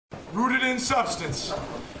rooted in substance,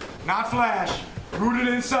 not flash, rooted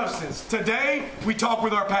in substance. Today, we talk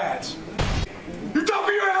with our pads. You talk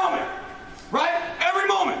with your helmet, right? Every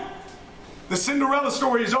moment. The Cinderella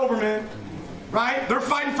story is over, man, right? They're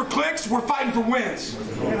fighting for clicks, we're fighting for wins.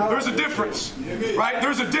 There's a difference, right?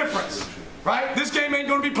 There's a difference, right? This game ain't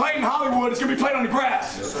gonna be played in Hollywood, it's gonna be played on the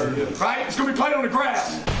grass, right? It's gonna be played on the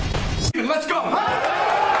grass. Let's go.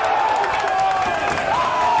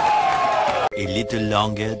 A little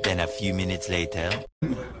longer than a few minutes later.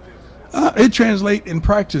 It translates in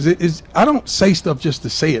practice. I don't say stuff just to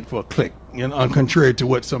say it for a click, you know, contrary to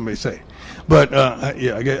what somebody say. But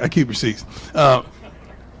yeah, I keep receipts.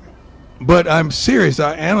 But I'm serious.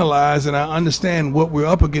 I analyze and I understand what we're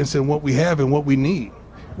up against and what we have and what we need.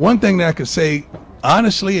 One thing that I could say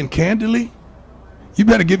honestly and candidly, you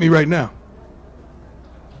better get me right now.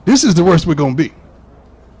 This is the worst we're going to be.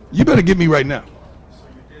 You better get me right now.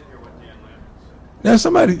 Now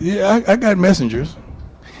somebody, yeah, I got messengers.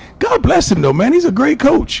 God bless him though, man. He's a great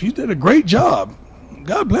coach. He did a great job.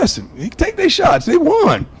 God bless him. He can take their shots. They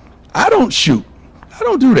won. I don't shoot. I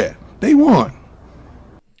don't do that. They won.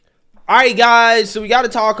 All right, guys, so we got to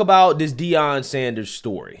talk about this Deion Sanders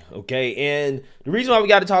story, okay? And the reason why we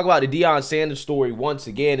got to talk about the Deion Sanders story once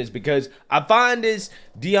again is because I find this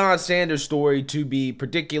Deion Sanders story to be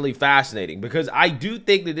particularly fascinating, because I do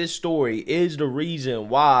think that this story is the reason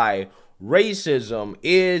why racism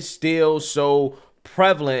is still so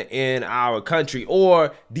prevalent in our country,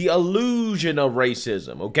 or the illusion of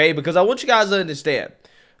racism, okay? Because I want you guys to understand,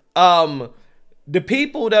 the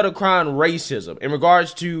people that are crying racism in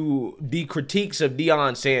regards to the critiques of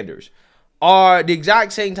Deion Sanders are the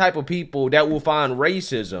exact same type of people that will find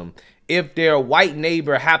racism if their white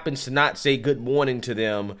neighbor happens to not say good morning to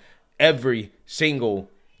them every single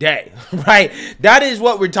day, right? That is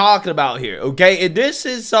what we're talking about here, okay? And this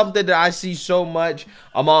is something that I see so much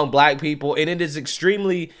among black people, and it is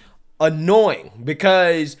extremely annoying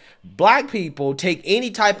because black people take any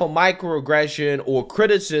type of microaggression or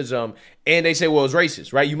criticism and they say, well, it's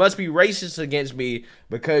racist, right? You must be racist against me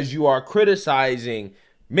because you are criticizing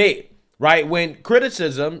me, right? When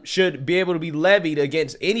criticism should be able to be levied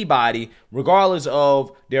against anybody regardless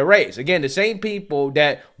of their race. Again, the same people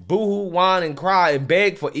that boo-hoo, whine, and cry and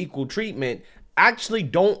beg for equal treatment actually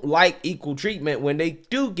don't like equal treatment when they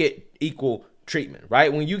do get equal treatment,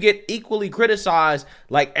 right? When you get equally criticized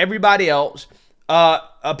like everybody else,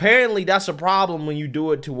 apparently that's a problem when you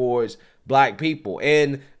do it towards black people.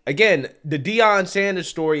 And again, the Deion Sanders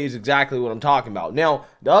story is exactly what I'm talking about. Now,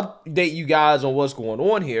 to update you guys on what's going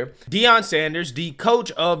on here, Deion Sanders, the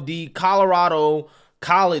coach of the Colorado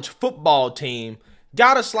college football team,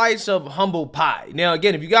 got a slice of humble pie. Now,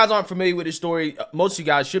 again, if you guys aren't familiar with this story, most of you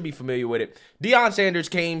guys should be familiar with it. Deion Sanders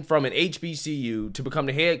came from an HBCU to become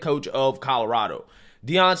the head coach of Colorado.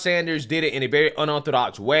 Deion Sanders did it in a very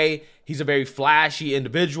unorthodox way. He's a very flashy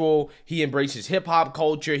individual. He embraces hip-hop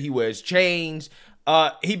culture. He wears chains.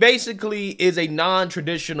 He basically is a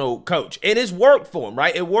non-traditional coach, and it's worked for him,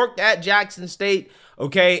 right? It worked at Jackson State,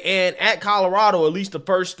 okay, and at Colorado, at least the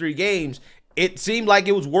first 3 games, it seemed like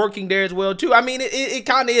it was working there as well, too. I mean, it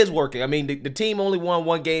kind of is working. I mean, the team only won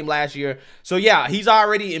 1 game last year. So, yeah, he's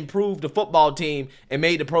already improved the football team and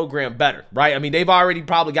made the program better, right? I mean, they've already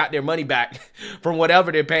probably got their money back from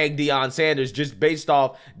whatever they're paying Deion Sanders just based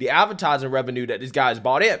off the advertising revenue that this guy's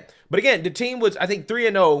bought in. But, again, the team was, I think,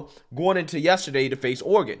 3-0 going into yesterday to face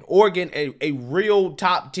Oregon. Oregon, a real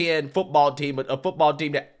top 10 football team, a football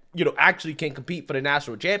team that, you know, actually can compete for the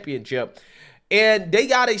national championship. And they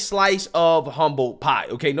got a slice of humble pie,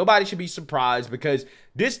 okay? Nobody should be surprised because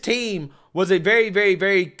this team was a very, very,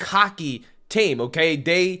 very cocky team, okay?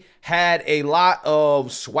 They had a lot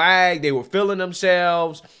of swag. They were feeling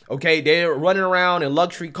themselves, okay? They were running around in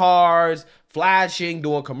luxury cars, flashing,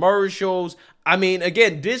 doing commercials. I mean,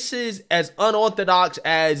 again, this is as unorthodox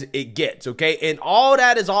as it gets, okay? And all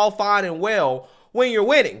that is all fine and well when you're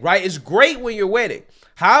winning, right? It's great when you're winning.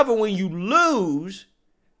 However, when you lose,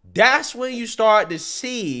 that's when you start to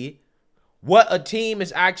see what a team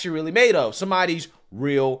is actually really made of, somebody's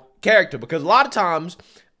real character. Because a lot of times,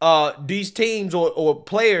 these teams or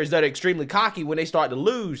players that are extremely cocky, when they start to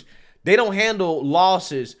lose, they don't handle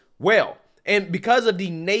losses well. And because of the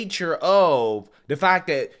nature of the fact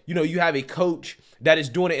that, you know, you have a coach that is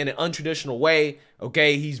doing it in an untraditional way,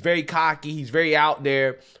 okay, he's very cocky, he's very out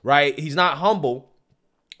there, right? He's not humble.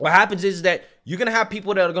 What happens is that you're going to have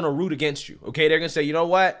people that are going to root against you, okay? They're going to say, you know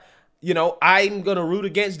what? You know, I'm going to root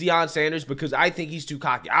against Deion Sanders because I think he's too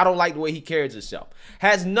cocky. I don't like the way he carries himself.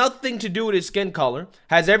 Has nothing to do with his skin color.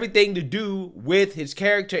 Has everything to do with his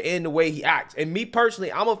character and the way he acts. And me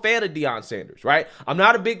personally, I'm a fan of Deion Sanders, right? I'm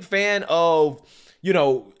not a big fan of, you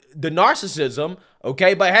know, the narcissism,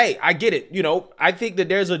 okay? But hey, I get it. You know, I think that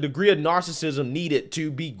there's a degree of narcissism needed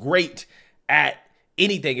to be great at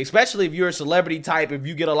anything, especially if you're a celebrity type, if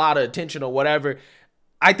you get a lot of attention or whatever.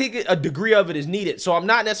 I think a degree of it is needed. So I'm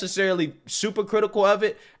not necessarily super critical of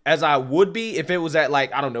it as I would be if it was at,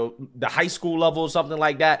 like, I don't know, the high school level or something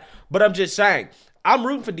like that. But I'm just saying, I'm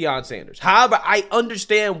rooting for Deion Sanders. However, I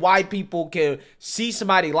understand why people can see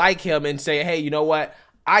somebody like him and say, hey, you know what?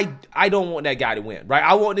 I don't want that guy to win, right?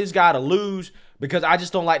 I want this guy to lose because I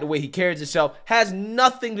just don't like the way he carries himself. Has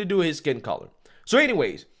nothing to do with his skin color. So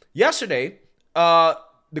anyways, yesterday,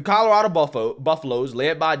 the Colorado Buffaloes,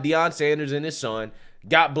 led by Deion Sanders and his son,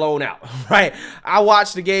 got blown out, right? I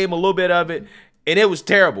watched the game, a little bit of it, and it was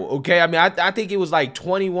terrible, okay? I mean, I think it was like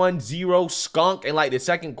 21-0 skunk in like the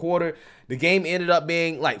second quarter. The game ended up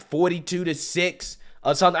being like 42-6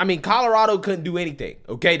 or something. I mean, Colorado couldn't do anything,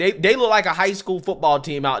 okay? They look like a high school football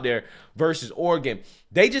team out there versus Oregon.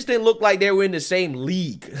 They just didn't look like they were in the same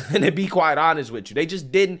league, and to be quite honest with you. They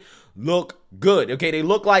just didn't look good, okay? They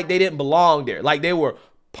looked like they didn't belong there, like they were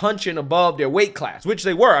punching above their weight class, which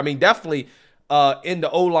they were. I mean, definitely in the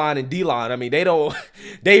O-line and D-line. I mean,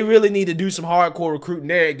 they really need to do some hardcore recruiting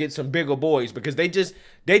there and get some bigger boys because they just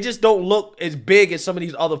don't look as big as some of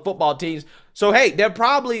these other football teams. So, hey, they're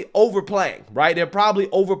probably overplaying, right? They're probably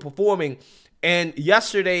overperforming. And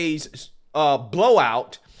yesterday's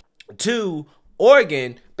blowout to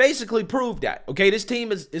Oregon basically proved that, okay? This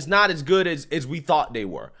team is not as good as we thought they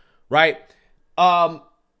were, right? And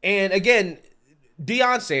again,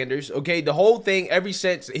 Deion Sanders, okay, the whole thing ever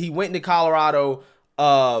since he went into Colorado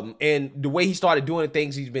and the way he started doing the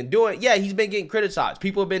things he's been doing, yeah, he's been getting criticized.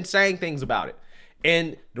 People have been saying things about it.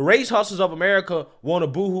 And the race hustlers of America want to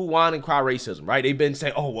boo-hoo, whine, and cry racism, right? They've been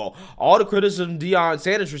saying, oh, well, all the criticism Deion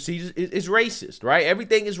Sanders receives is racist, right?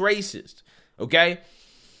 Everything is racist, okay?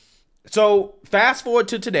 So fast forward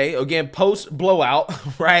to today, again, post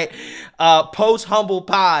blowout, right? Post humble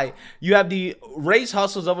pie, you have the race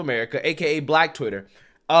hustlers of America, aka Black Twitter.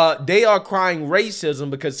 They are crying racism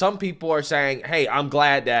because some people are saying, hey, I'm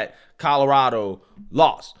glad that Colorado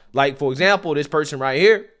lost. Like, for example, this person right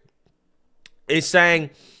here is saying,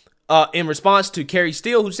 in response to Kerry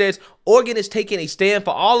Steele, who says, Oregon is taking a stand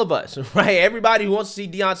for all of us, right? Everybody who wants to see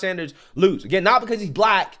Deion Sanders lose. Again, not because he's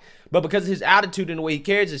black, but because of his attitude and the way he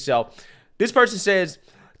carries himself. This person says,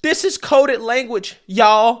 this is coded language,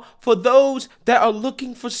 y'all, for those that are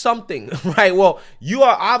looking for something, right? Well, you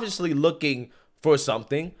are obviously looking for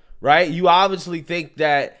something, right? You obviously think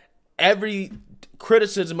that every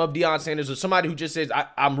criticism of Deion Sanders or somebody who just says,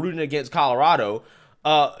 I'm rooting against Colorado,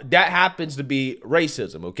 that happens to be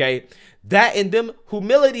racism, okay? That and them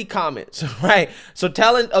humility comments, right? So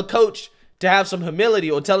telling a coach to have some humility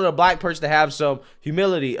or telling a black person to have some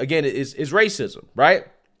humility, again, is racism, right?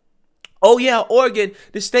 Oh, yeah, Oregon,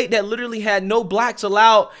 the state that literally had no blacks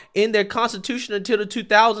allowed in their constitution until the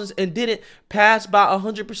 2000s and didn't pass by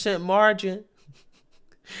 100% margin.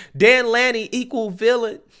 Dan Lanning, equal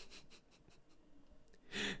villain.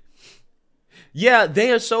 Yeah,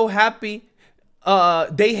 they are so happy.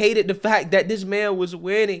 They hated the fact that this man was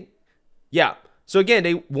winning. Yeah. So again,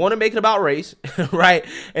 they want to make it about race, right?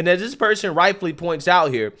 And as this person rightfully points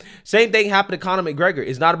out here, same thing happened to Conor McGregor.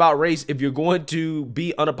 It's not about race. If you're going to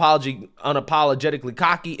be unapologetically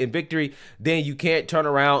cocky in victory, then you can't turn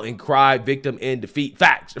around and cry victim in defeat.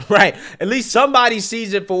 Facts, right? At least somebody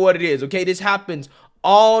sees it for what it is, okay? This happens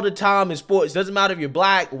all the time in sports. Doesn't matter if you're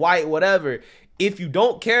black, white, whatever. If you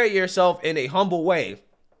don't carry yourself in a humble way,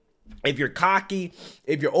 if you're cocky,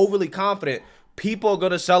 if you're overly confident, people are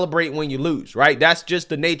going to celebrate when you lose, right? That's just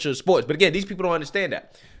the nature of sports. But again, these people don't understand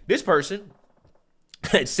that. This person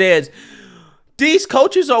says, these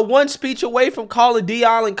coaches are one speech away from calling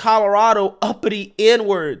Deion and Colorado uppity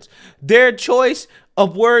N-words. Their choice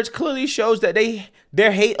of words clearly shows that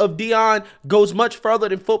their hate of Deion goes much further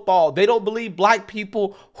than football. They don't believe black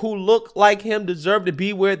people who look like him deserve to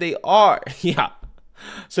be where they are. Yeah.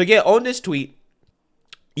 So again, on this tweet,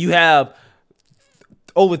 you have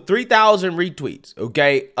over 3,000 retweets,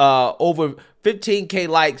 okay? Over 15K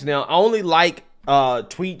likes. Now, I only like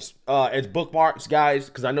tweets as bookmarks, guys,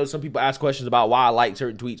 because I know some people ask questions about why I like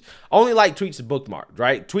certain tweets. I only like tweets as bookmarks,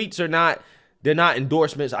 right? Tweets are not, they're not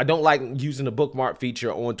endorsements. I don't like using the bookmark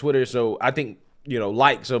feature on Twitter, so I think, you know,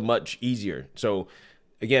 likes are much easier. So,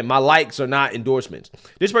 again, my likes are not endorsements.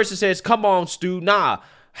 This person says, come on, Stu, nah.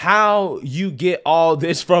 How you get all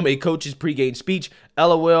this from a coach's pregame speech?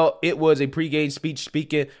 LOL, it was a pregame speech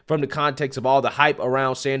speaking from the context of all the hype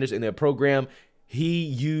around Sanders and their program.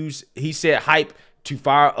 He said hype to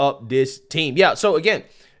fire up this team. Yeah, so again,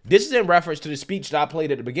 this is in reference to the speech that I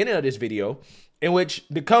played at the beginning of this video, in which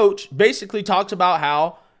the coach basically talks about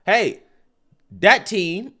how hey, that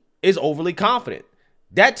team is overly confident.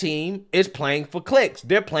 That team is playing for clicks.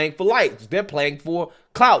 They're playing for likes. They're playing for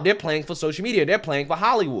clout. They're playing for social media. They're playing for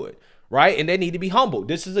Hollywood, right? And they need to be humble.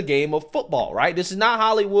 This is a game of football, right? This is not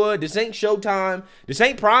Hollywood. This ain't Showtime. This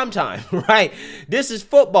ain't prime time, right? This is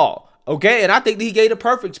football, okay? And I think he gave a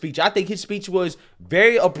perfect speech. I think his speech was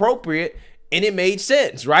very appropriate, and it made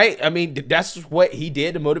sense, right? I mean, that's what he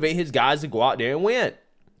did to motivate his guys to go out there and win.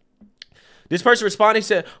 This person responding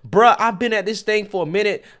said, bruh, I've been at this thing for a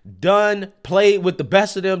minute, done played with the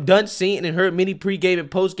best of them, done seen and heard many pregame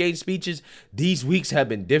and postgame speeches. These weeks have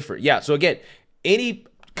been different. Yeah, so again, any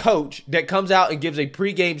coach that comes out and gives a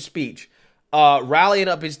pregame speech rallying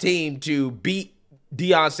up his team to beat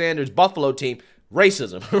Deion Sanders' Buffalo team,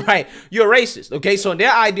 racism, right? You're a racist, okay? So in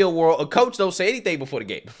their ideal world, a coach don't say anything before the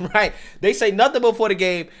game, right? They say nothing before the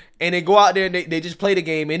game, and they go out there and they just play the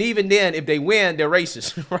game. And even then, if they win, they're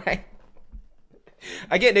racist, right?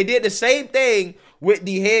 Again, they did the same thing with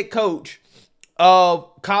the head coach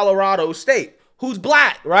of Colorado State, who's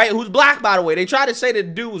black, right? Who's black, by the way. They tried to say that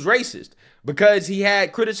the dude was racist because he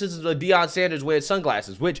had criticisms of Deion Sanders wearing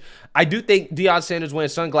sunglasses, which I do think Deion Sanders wearing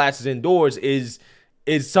sunglasses indoors is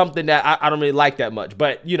something that I don't really like that much.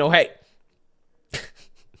 But, you know, hey,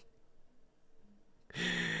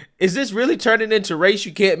 is this really turning into race?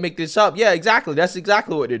 You can't make this up. Yeah, exactly. That's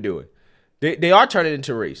exactly what they're doing. They are turning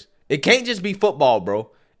into race. It can't just be football,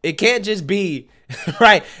 bro. It can't just be,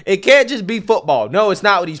 right? It can't just be football. No, it's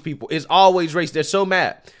not with these people. It's always race. They're so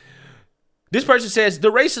mad. This person says,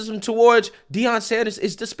 the racism towards Deion Sanders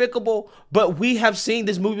is despicable, but we have seen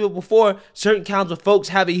this movie before. Certain kinds of folks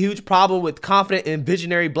have a huge problem with confident and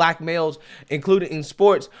visionary black males, including in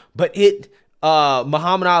sports, but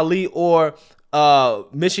Muhammad Ali or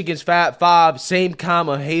Michigan's Fab Five, same kind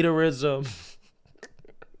of haterism.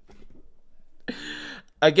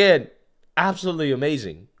 Again, absolutely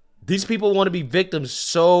amazing. These people want to be victims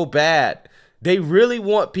so bad. They really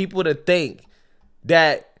want people to think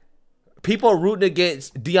that people are rooting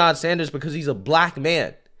against Deion Sanders because he's a black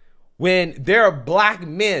man. When there are black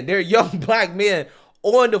men, there are young black men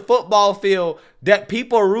on the football field that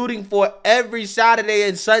people are rooting for every Saturday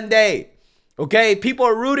and Sunday. Okay? People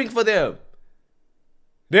are rooting for them.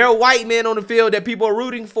 There are white men on the field that people are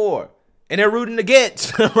rooting for. And they're rooting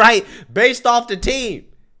against, right? Based off the team.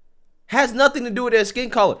 Has nothing to do with their skin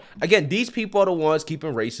color. Again, these people are the ones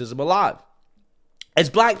keeping racism alive. As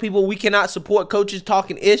black people, we cannot support coaches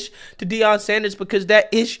talking ish to Deion Sanders because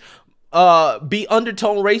that ish be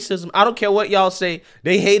undertone racism. I don't care what y'all say.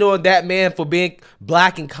 They hate on that man for being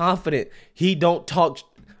black and confident. He don't talk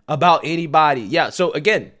about anybody. Yeah, so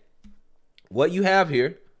again, what you have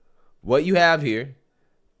here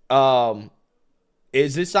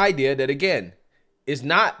is this idea that, again, it's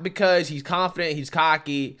not because he's confident, he's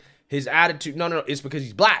cocky, his attitude. No, it's because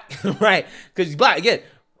he's black, right? Because he's black. Again,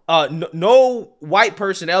 no white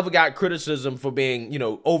person ever got criticism for being,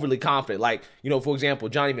 overly confident. Like, for example,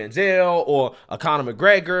 Johnny Manziel or Conor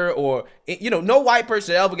McGregor or, no white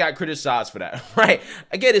person ever got criticized for that, right?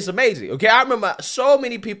 Again, it's amazing. Okay, I remember so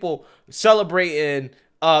many people celebrating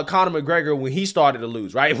Conor McGregor when he started to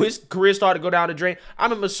lose, right? When his career started to go down the drain, I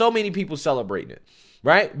remember so many people celebrating it,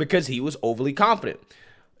 right? Because he was overly confident.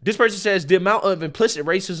 This person says, the amount of implicit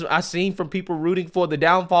racism I've seen from people rooting for the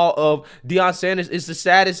downfall of Deion Sanders is the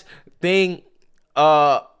saddest thing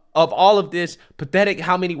of all of this. Pathetic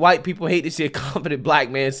how many white people hate to see a confident black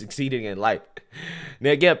man succeeding in life. Now,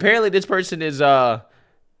 again, apparently this person is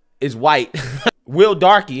white. Will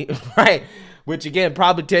Darkey, right? Which, again,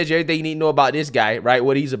 probably tells you everything you need to know about this guy, right?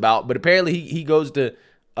 What he's about. But apparently he goes to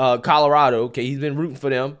Colorado. Okay, he's been rooting for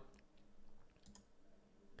them.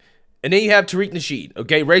 And then you have Tariq Nasheed,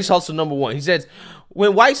 okay, race hustle number 1. He says,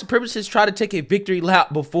 when white supremacists try to take a victory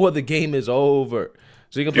lap before the game is over.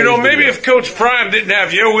 So you can maybe if Coach Prime didn't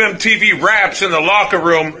have Yo MTV raps in the locker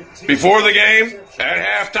room before the game,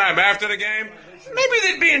 at halftime, after the game, maybe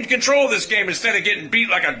they'd be in control of this game instead of getting beat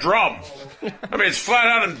like a drum. I mean, it's flat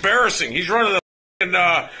out embarrassing. He's running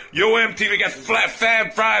the Yo MTV, got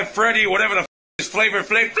Fab Five Freddy, whatever the is Flavor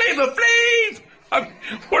Flav.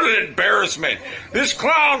 What an embarrassment. This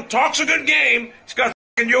clown talks a good game. He's got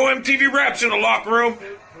Yo MTV raps in the locker room.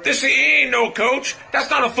 He ain't no coach. That's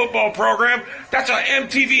not a football program. That's an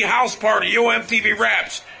MTV house party, Yo MTV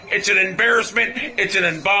raps. It's an embarrassment, it's an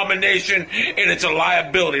abomination, and it's a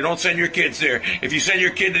liability. Don't send your kids there. If you send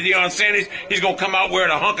your kid to Deion Sanders, he's going to come out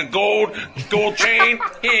wearing a hunk of gold chain.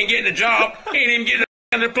 He ain't getting a job. He ain't even getting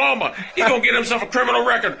a diploma. He's going to get himself a criminal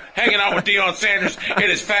record hanging out with Deion Sanders and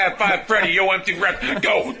his Fab Five Freddy, Yo MTV rap.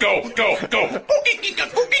 Go, go, go, go.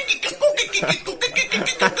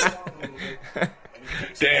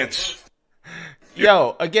 Dance.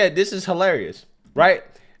 Yo, again, this is hilarious, right?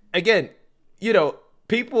 Again, you know,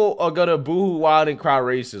 people are gonna boo-hoo wild and cry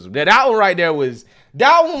racism. Now, that one right there was,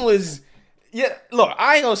 yeah, look,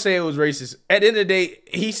 I ain't gonna say it was racist. At the end of the day,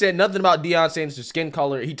 he said nothing about Deion Sanders' skin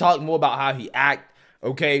color. He talked more about how he act,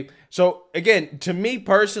 okay? So, again, to me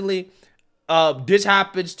personally, this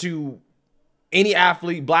happens to any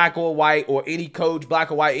athlete, black or white, or any coach, black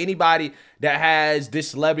or white, anybody that has this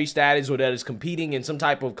celebrity status or that is competing in some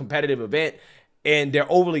type of competitive event and they're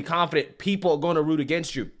overly confident, people are going to root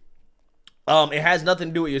against you. It has nothing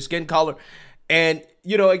to do with your skin color. And,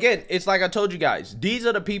 you know, again, it's like I told you guys, these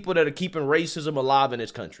are the people that are keeping racism alive in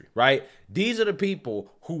this country, right? These are the people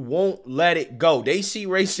who won't let it go. They see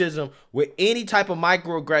racism with any type of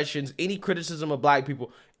microaggressions, any criticism of black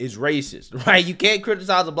people is racist, right? You can't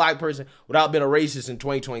criticize a black person without being a racist in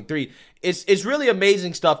 2023. It's really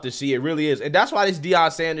amazing stuff to see. It really is. And that's why this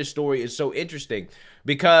Deion Sanders story is so interesting,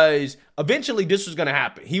 because eventually this was going to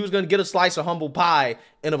happen. He was going to get a slice of humble pie.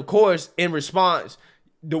 And of course, in response,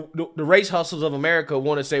 the race hustles of America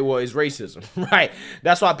want to say, well, it's racism, right?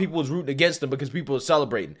 That's why people was rooting against him, because people are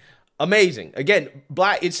celebrating. Amazing. Again,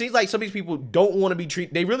 black, it seems like some of these people don't want to be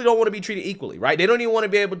treated, they really don't want to be treated equally, right? They don't even want to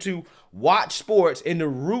be able to watch sports and to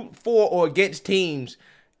root for or against teams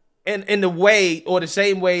in the way or the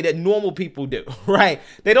same way that normal people do, right?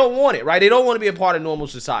 They don't want it, right? They don't want to be a part of normal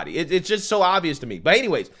society. It's just so obvious to me. But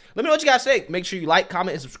anyways, let me know what you guys think. Make sure you like,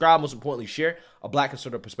 comment, and subscribe. Most importantly, share a black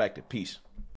conservative perspective. Peace.